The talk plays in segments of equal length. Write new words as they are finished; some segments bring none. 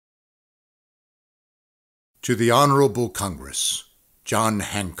To the Honorable Congress, John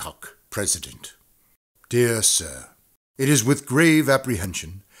Hancock, President. Dear Sir, it is with grave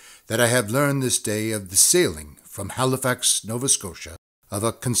apprehension that I have learned this day of the sailing from Halifax, Nova Scotia, of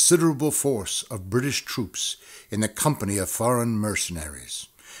a considerable force of British troops in the company of foreign mercenaries,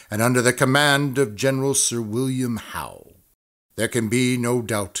 and under the command of General Sir William Howe. There can be no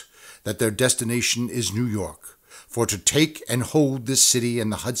doubt that their destination is New York, for to take and hold this city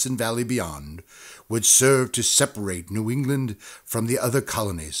and the Hudson Valley beyond would serve to separate New England from the other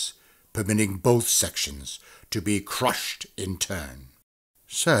colonies, permitting both sections to be crushed in turn.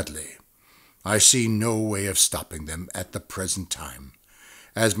 Sadly, I see no way of stopping them at the present time,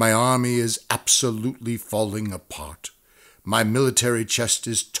 as my army is absolutely falling apart, my military chest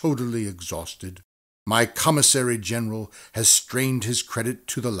is totally exhausted, my commissary general has strained his credit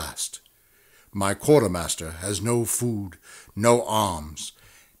to the last, my quartermaster has no food, no arms,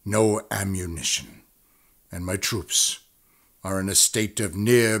 no ammunition, and my troops are in a state of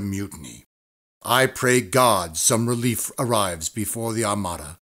near mutiny. I pray God some relief arrives before the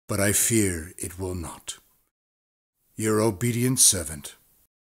Armada, but I fear it will not. Your obedient servant,